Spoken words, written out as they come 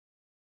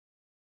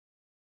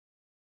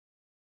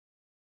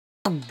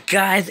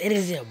Guys, it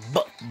is your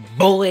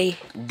boy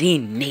D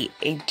Nate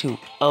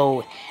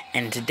 820,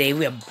 and today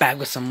we are back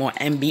with some more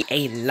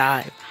NBA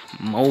Live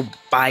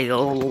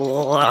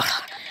Mobile.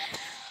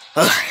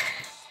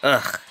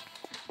 Ugh.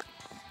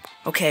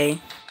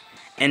 Okay,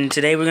 and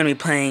today we're gonna be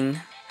playing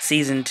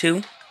Season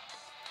 2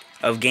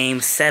 of Game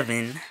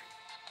 7.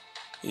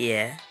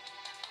 Yeah.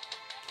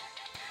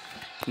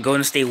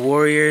 Golden State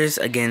Warriors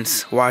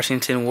against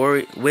Washington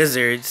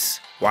Wizards.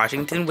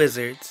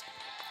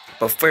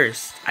 But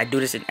first, I do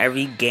this in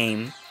every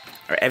game,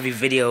 or every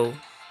video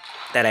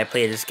that I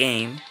play this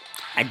game.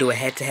 I do a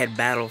head-to-head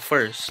battle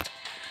first,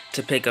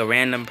 to pick a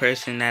random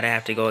person that I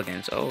have to go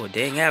against. Oh,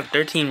 dang, I have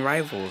 13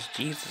 rivals.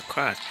 Jesus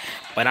Christ.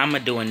 But I'm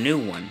gonna do a new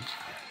one.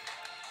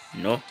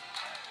 No.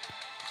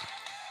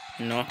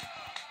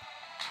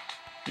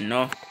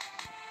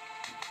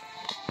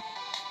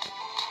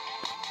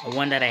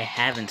 One that I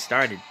haven't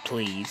started,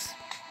 please.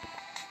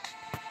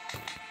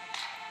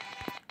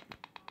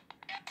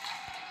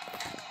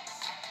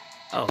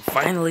 Oh,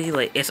 finally,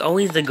 like, it's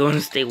always the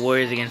Golden State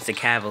Warriors against the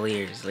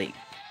Cavaliers, like.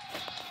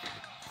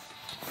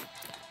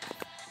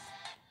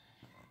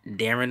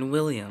 Darren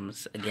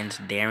Williams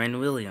against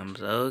Darren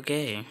Williams,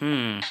 okay,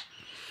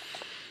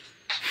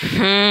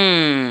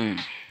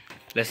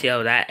 Let's see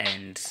how that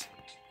ends.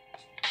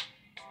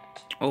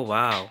 Oh,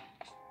 wow.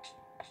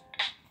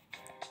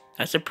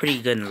 That's a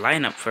pretty good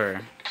lineup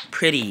for,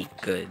 pretty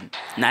good.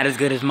 Not as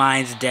good as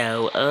mine's,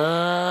 though.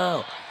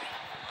 Oh.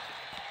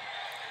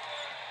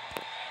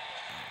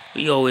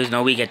 We always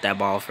know we get that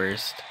ball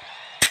first.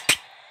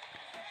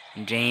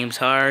 James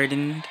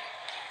Harden.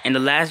 In the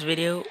last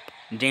video,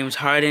 James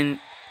Harden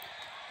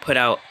put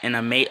out an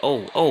amazing...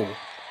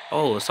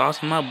 Oh, sauce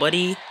him up,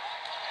 buddy.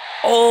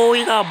 Oh,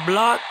 he got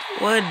blocked.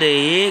 What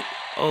the heck?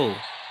 Oh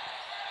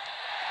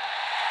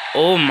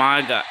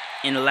my God.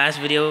 In the last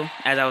video,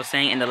 as I was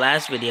saying, in the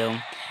last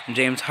video,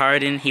 James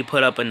Harden, he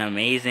put up an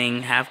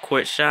amazing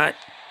half-court shot,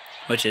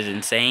 which is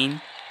insane.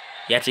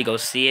 You have to go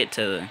see it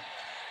to...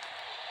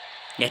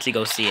 You have to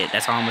go see it.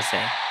 That's all I'm going to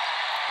say.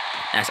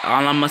 That's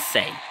all I'm going to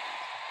say.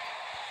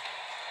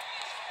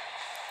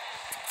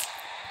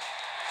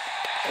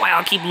 Wow,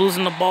 I keep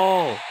losing the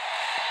ball.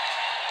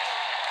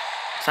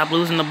 Stop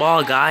losing the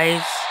ball,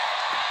 guys.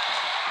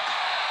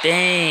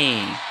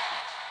 Dang.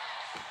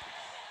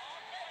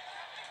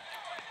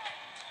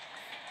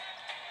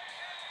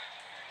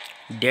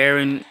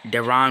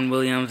 Deron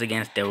Williams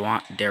against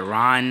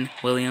Deron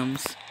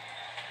Williams.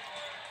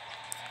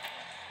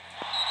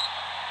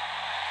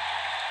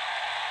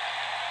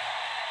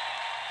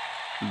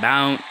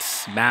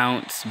 Bounce.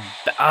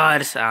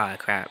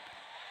 Crap.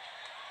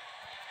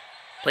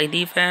 Play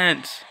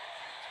defense.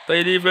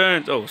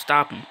 Oh,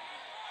 stop him.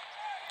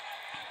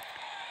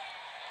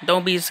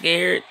 Don't be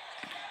scared.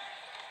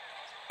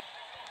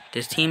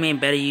 This team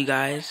ain't better, you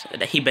guys.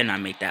 He better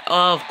not make that.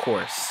 Oh, of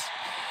course.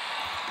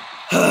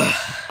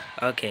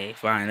 Okay,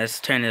 fine.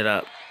 Let's turn it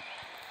up.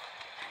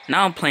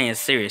 Now I'm playing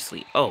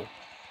seriously. Oh.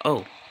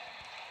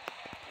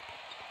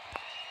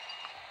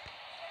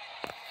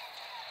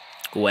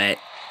 Wet.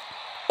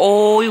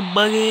 Oh, you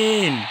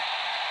bugging.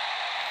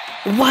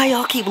 Why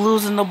y'all keep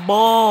losing the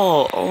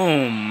ball?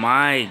 Oh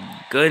my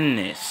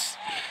goodness.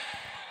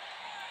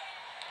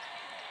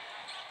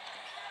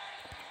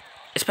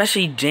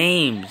 Especially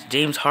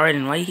James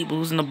Harden. Why you keep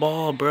losing the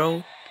ball,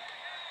 bro?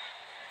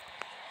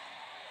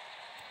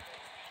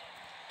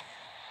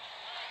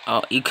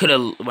 Oh, you could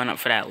have went up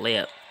for that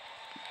layup.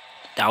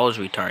 That was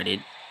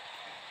retarded.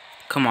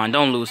 Come on,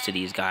 don't lose to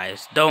these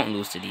guys. That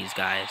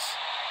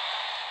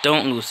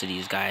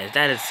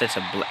is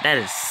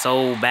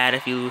so bad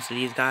if you lose to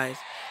these guys.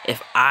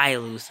 If I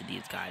lose to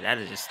these guys, that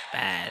is just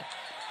bad.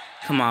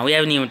 Come on, we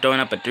haven't even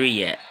thrown up a 3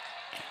 yet.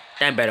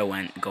 That better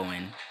go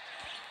in.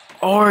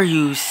 Are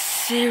you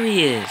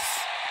serious?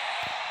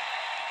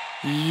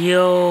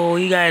 Yo,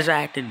 you guys are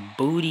acting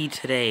booty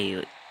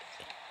today.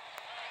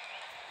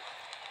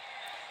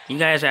 You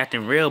guys are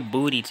acting real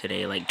booty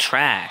today, like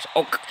trash.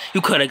 Oh,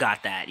 you could have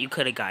got that.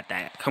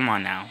 Come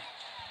on now.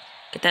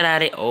 Get that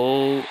out of it.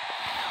 Oh,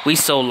 we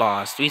so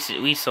lost.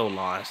 We so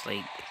lost.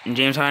 Like,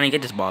 James Harden,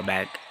 get this ball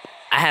back.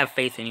 I have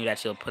faith in you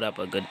that you'll put up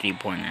a good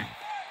 3-pointer.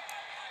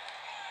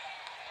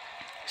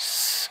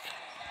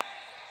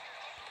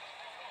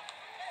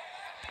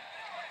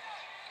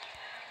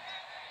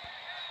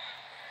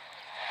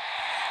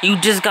 You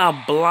just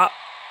got blocked.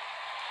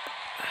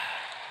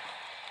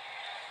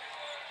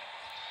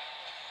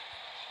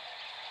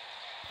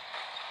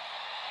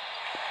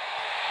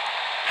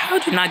 How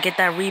did you not get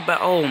that rebound?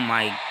 Oh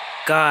my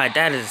God,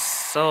 that is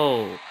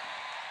so...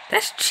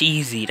 That's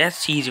cheesy.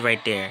 That's cheesy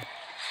right there.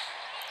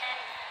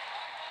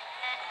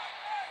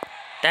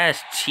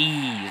 That's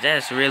cheese.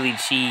 That's really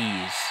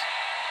cheese.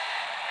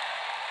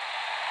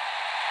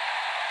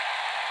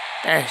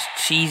 That's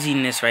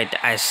cheesiness right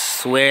there. I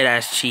swear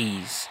that's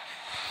cheese.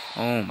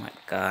 Oh my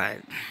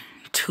God.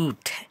 2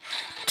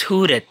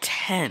 to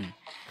 10.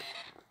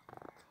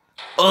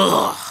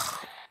 Ugh.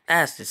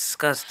 That's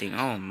disgusting.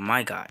 Oh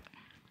my God.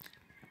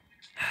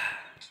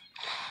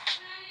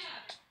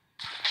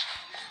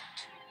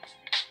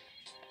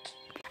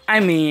 I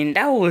mean,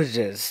 that was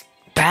just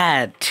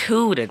bad.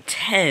 2 to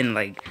 10.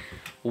 Like,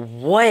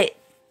 what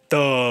the?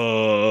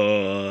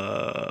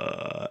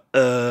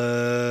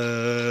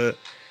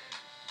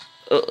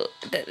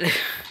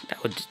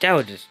 That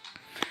was just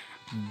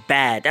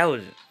bad. That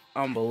was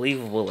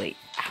unbelievable. Like,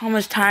 how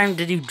much time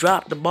did you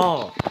drop the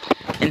ball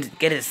and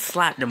get it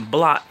slapped and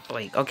blocked?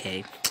 Like,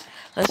 okay,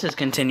 let's just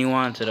continue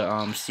on to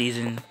the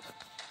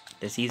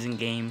season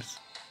games.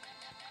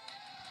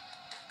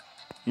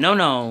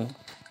 No,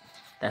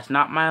 that's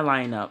not my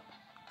lineup.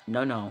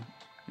 No.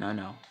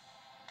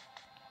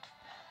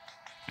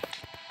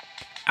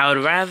 I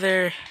would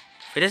rather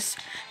for this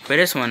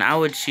one I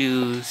would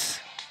choose.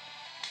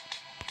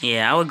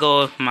 Yeah, I would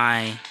go with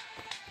my.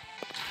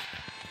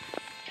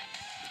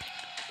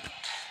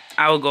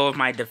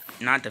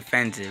 Not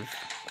defensive,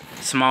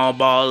 small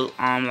ball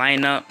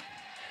lineup.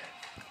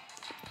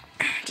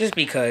 Just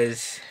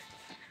because.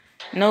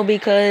 No,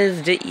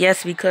 because.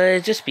 Yes,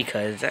 because. Just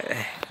because.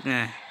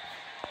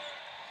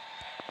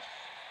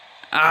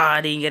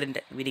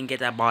 We didn't get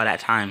that ball that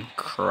time.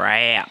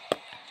 Crap.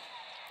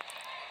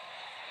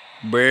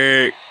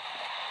 Brick.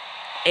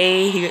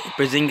 Hey,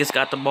 Porzingis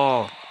got the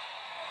ball.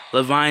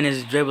 Levine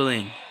is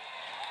dribbling.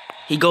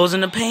 He goes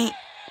in the paint.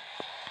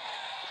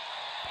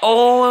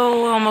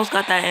 Oh, almost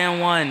got that and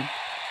one.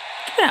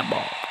 Give me that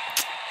ball.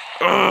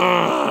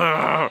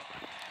 Ugh.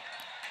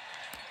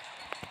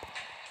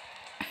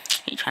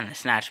 He trying to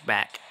snatch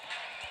back.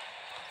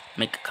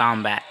 Make a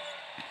comeback.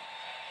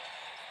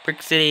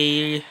 Brick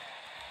City.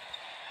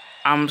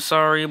 I'm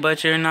sorry,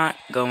 but you're not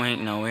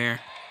going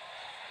nowhere.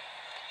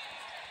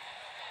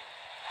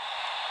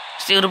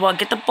 Steal the ball.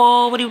 Get the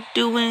ball. What are you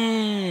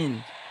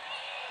doing?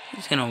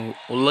 He's gonna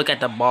look at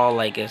the ball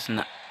like it's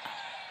not.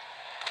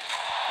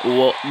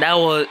 Well, that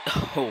was.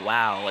 Oh,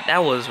 wow.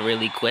 That was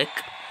really quick.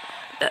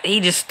 He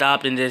just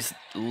stopped and just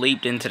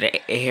leaped into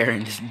the air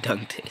and just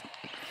dunked it.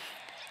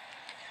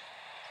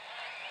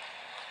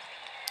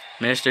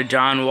 Mr.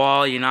 John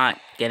Wall, you're not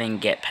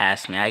get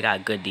past me. I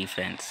got good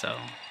defense, so.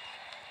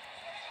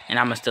 And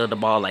I'm gonna steal the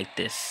ball like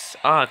this.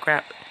 Oh,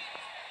 crap.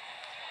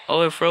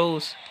 Oh, it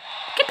froze.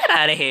 Get that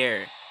out of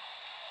here.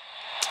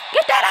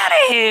 Get that out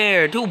of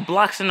here. 2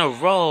 blocks in a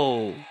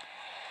row.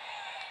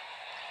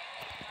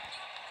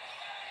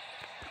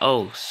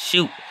 Oh,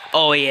 shoot.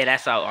 Oh, yeah,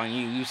 that's out on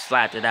you. You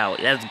slapped it out.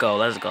 Let's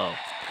go.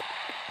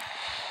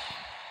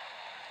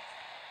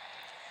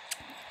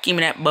 Give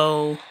me that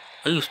ball.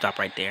 Oh, you stop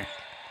right there.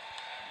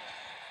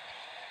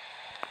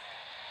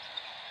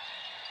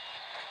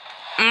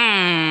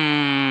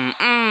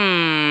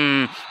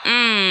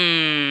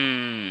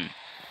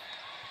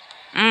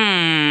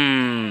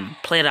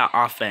 Play that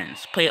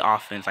offense. Play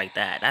offense like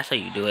that. That's how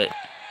you do it.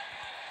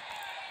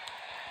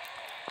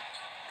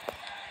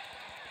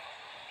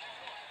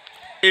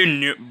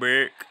 In it,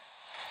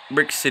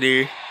 Brick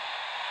City.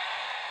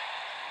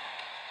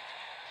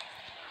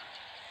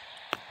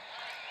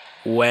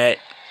 Wet.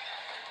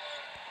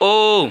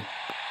 Oh.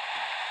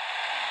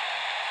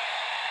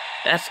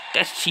 That's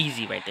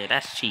cheesy right there.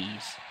 That's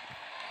cheese.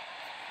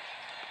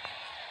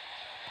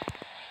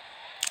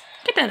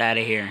 Get that out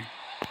of here.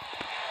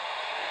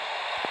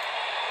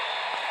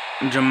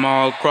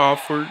 Jamal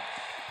Crawford.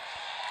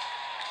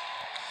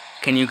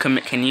 Can you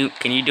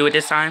do it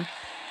this time?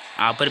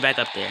 I'll put it back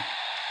up there.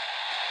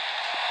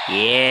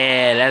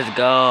 Yeah, let's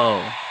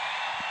go.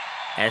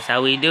 That's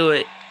how we do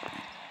it.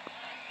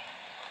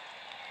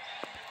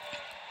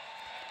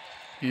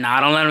 Nah,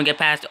 don't let him get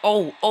past it.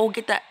 Oh,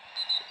 get that.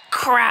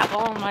 Crap.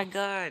 Oh my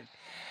god.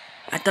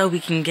 I thought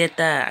we can get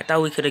that. I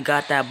thought we could have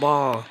got that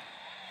ball.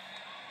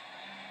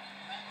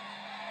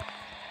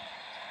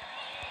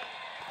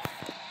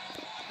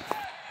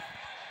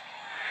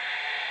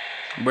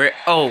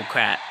 Oh,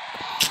 crap.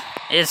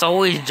 It's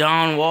always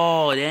John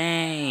Wall.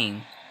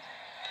 Dang.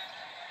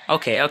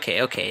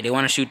 Okay. They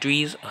want to shoot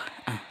threes?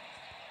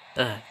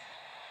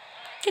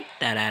 Get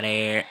that out of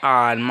here.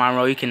 Ah,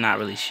 Monroe, you cannot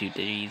really shoot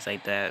threes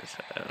like that. So,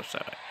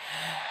 sorry.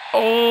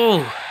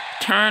 Oh,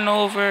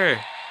 turnover.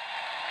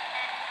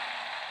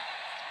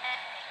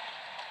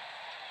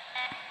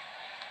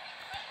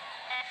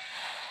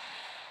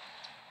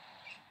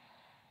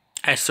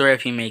 I swear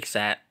if he makes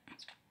that.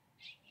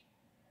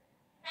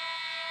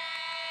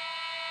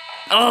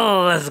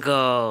 Oh, let's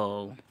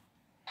go.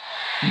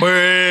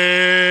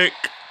 Brick.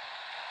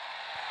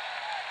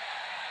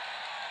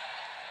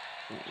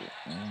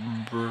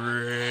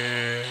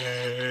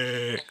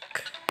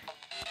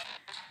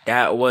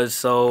 That was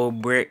so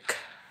brick.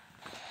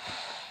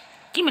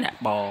 Give me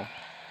that ball.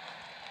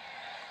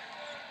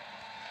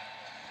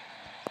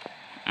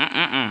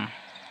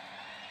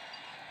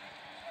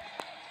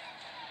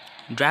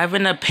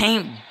 Driving the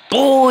paint,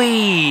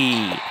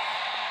 boy.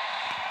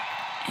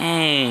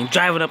 Hey,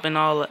 driving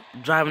all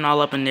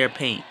up in their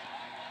paint.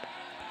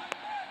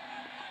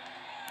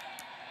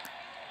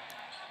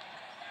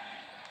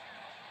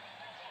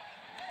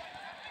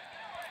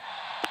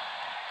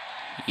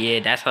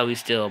 Yeah, that's how we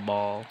steal the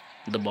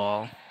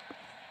ball.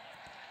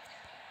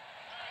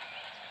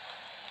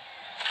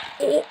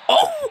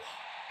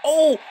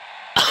 Oh.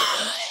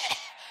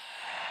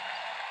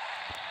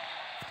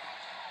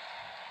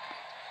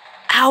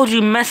 How'd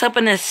you mess up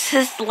an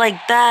assist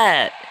like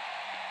that?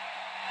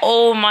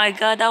 Oh my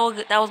god, that was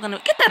gonna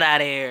get that out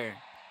of here.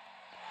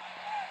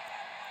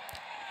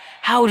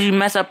 How would you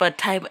mess up a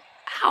type?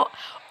 How?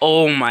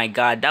 Oh my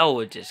god, that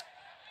was just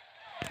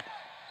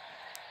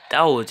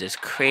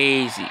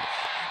crazy.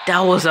 That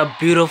was a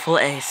beautiful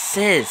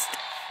assist,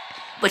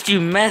 but you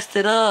messed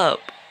it up.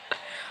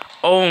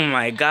 Oh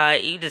my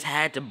god, you just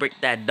had to break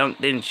that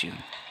dunk, didn't you?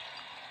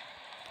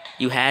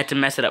 You had to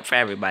mess it up for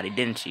everybody,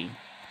 didn't you?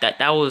 That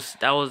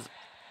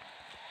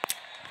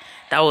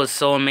was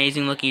so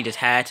amazing looking. You just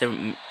had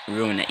to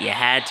ruin it. You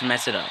had to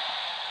mess it up.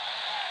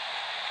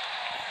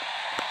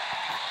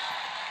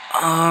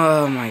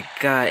 Oh my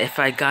god, if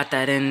I got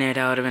that in there,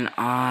 that would have been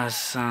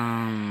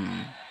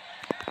awesome.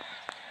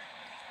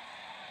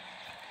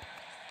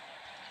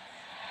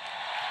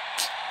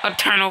 A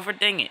turnover,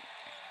 dang it.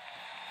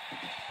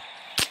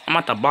 I'm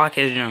about to block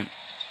his jump.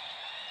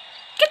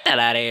 Get that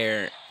out of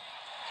here.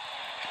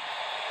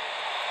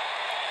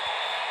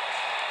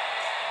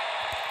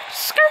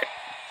 Skirt.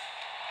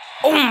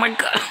 Oh my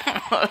god.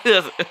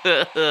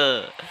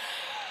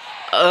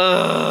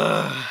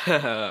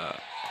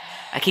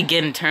 I keep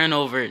getting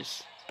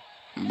turnovers.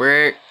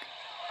 Brick.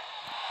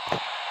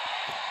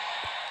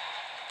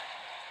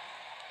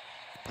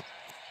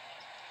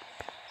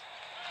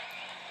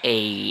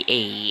 Ay.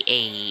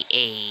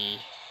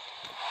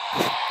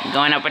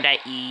 Going up with that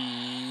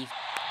E.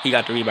 He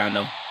got the rebound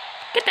though.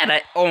 Get that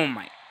out. Oh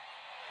my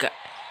god.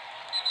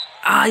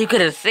 Ah, you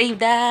could have saved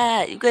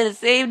that. You could have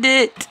saved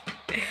it.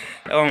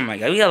 Oh my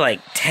god. We got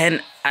like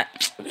 10.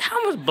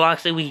 How much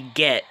blocks did we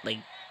get? Like,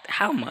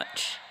 how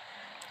much?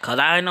 Because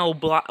I know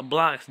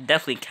blocks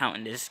definitely count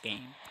in this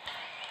game.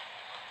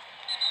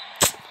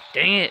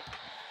 Dang it.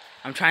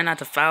 I'm trying not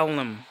to foul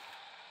him.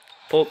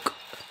 Poke.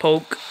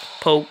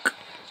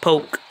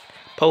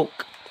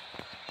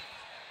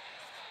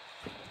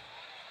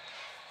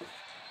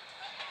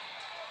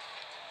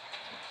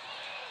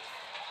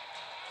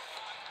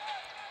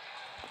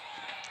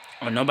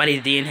 Oh,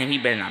 nobody's D'ing him. He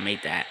better not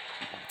make that.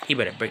 He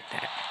better break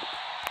that.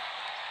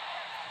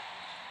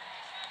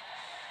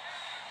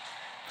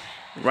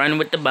 Run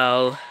with the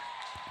ball.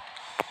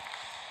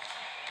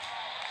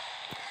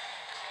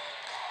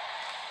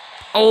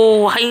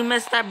 Oh, how you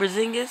messed that,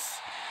 Porzingis?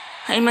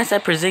 How you messed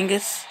that,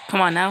 Porzingis?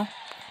 Come on now.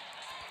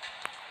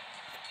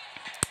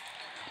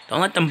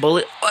 Don't let them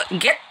bullet.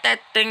 Get that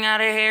thing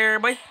out of here,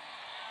 boy.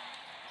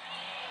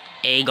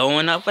 Hey,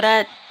 going up for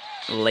that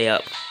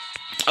layup.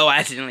 Oh, I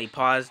accidentally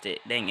paused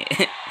it. Dang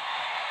it.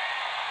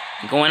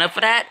 Going up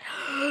for that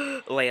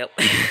layup.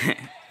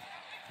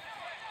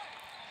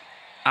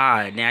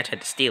 Ah, now I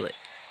tried to steal it.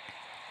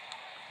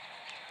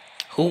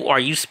 Who are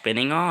you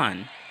spinning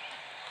on?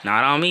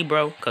 Not on me,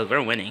 bro, because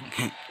we're winning.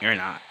 You're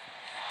not.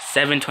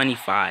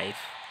 7-25.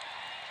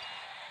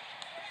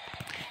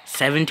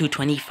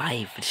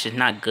 7-25. It's just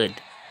not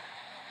good.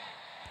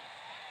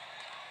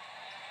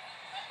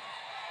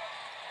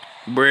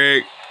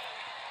 Break.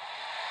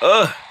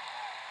 Oh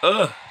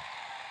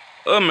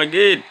my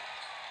god.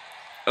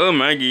 Oh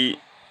my god.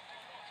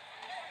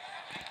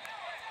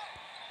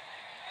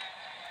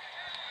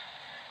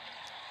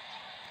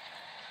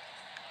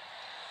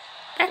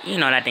 You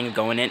know that thing's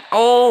going in.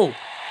 Oh!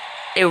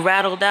 It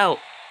rattled out.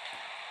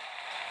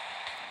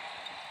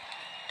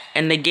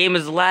 And the game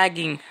is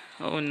lagging.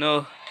 Oh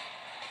no.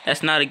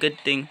 That's not a good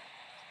thing.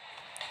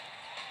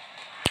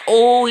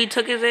 Oh, he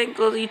took his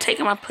ankles. He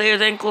taking my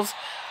player's ankles.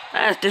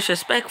 That's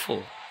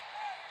disrespectful.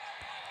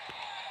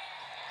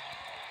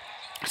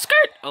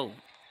 Skirt. Oh.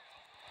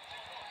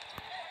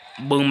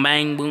 Boom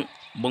bang boom.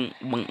 Boom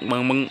boom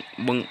boom boom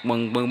boom boom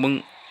boom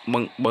boom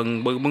boom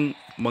boom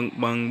boom boom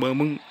boom boom boom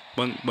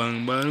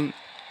boom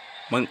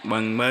boom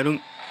boom boom.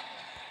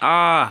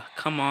 Ah,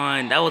 come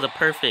on. That was a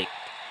perfect.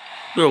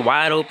 You were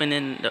wide open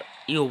in the,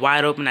 you were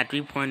wide open at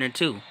 3-pointer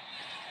too.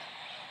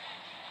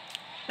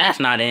 That's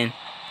not in.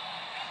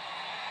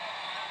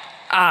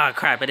 Ah,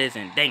 crap, it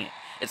isn't. Dang it.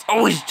 It's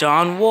always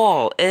John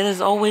Wall. It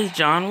is always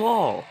John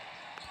Wall.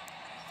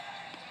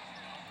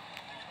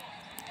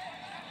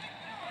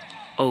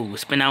 Oh,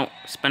 spin out,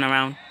 spin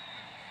around.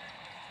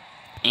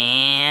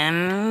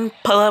 And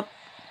pull up.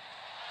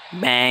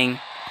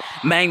 Bang.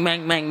 Bang,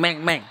 bang, bang,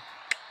 bang, bang.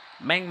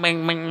 Bang,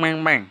 bang, bang,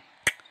 bang, bang.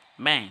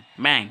 Bang,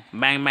 bang,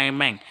 bang, bang,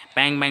 bang.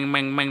 Bang, bang,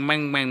 bang, bang,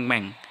 bang, bang,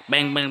 bang.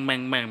 Bang, bang,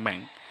 bang, bang,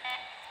 bang.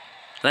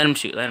 Let him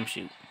shoot, let him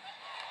shoot.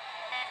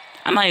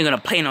 I'm not even gonna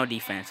play no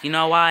defense. You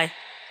know why?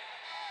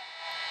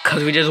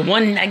 Cause we just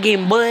won that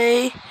game,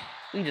 boy.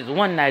 We just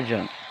won that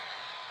jump.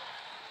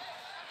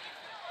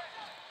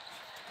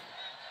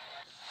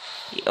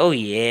 Oh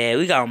yeah,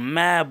 we got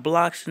mad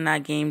blocks in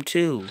that game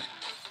too.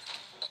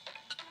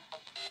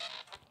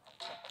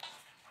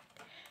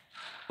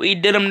 We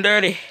did them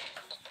dirty.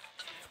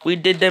 We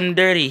did them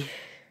dirty.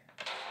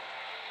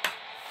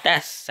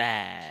 That's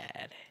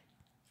sad.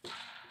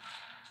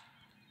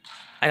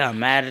 I got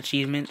mad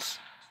achievements.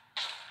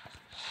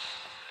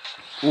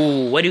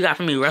 Ooh, what do you got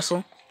for me,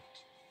 Russell?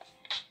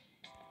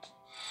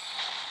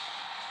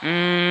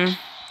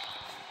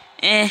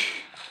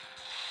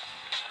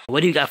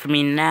 What do you got for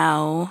me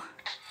now?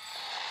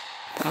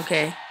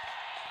 Okay.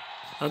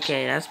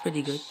 Okay, that's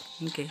pretty good.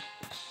 Okay.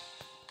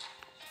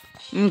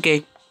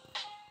 Okay.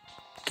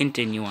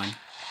 Continue on.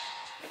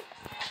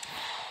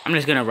 I'm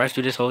just gonna rush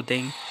through this whole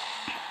thing.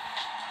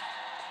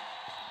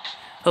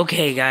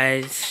 Okay,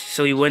 guys.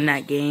 So we won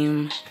that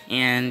game.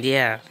 And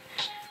yeah.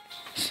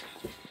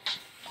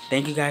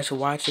 Thank you guys for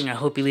watching. I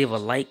hope you leave a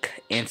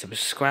like and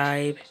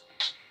subscribe.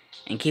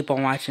 And keep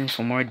on watching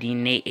for more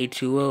DNate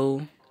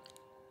 820.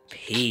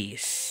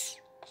 Peace.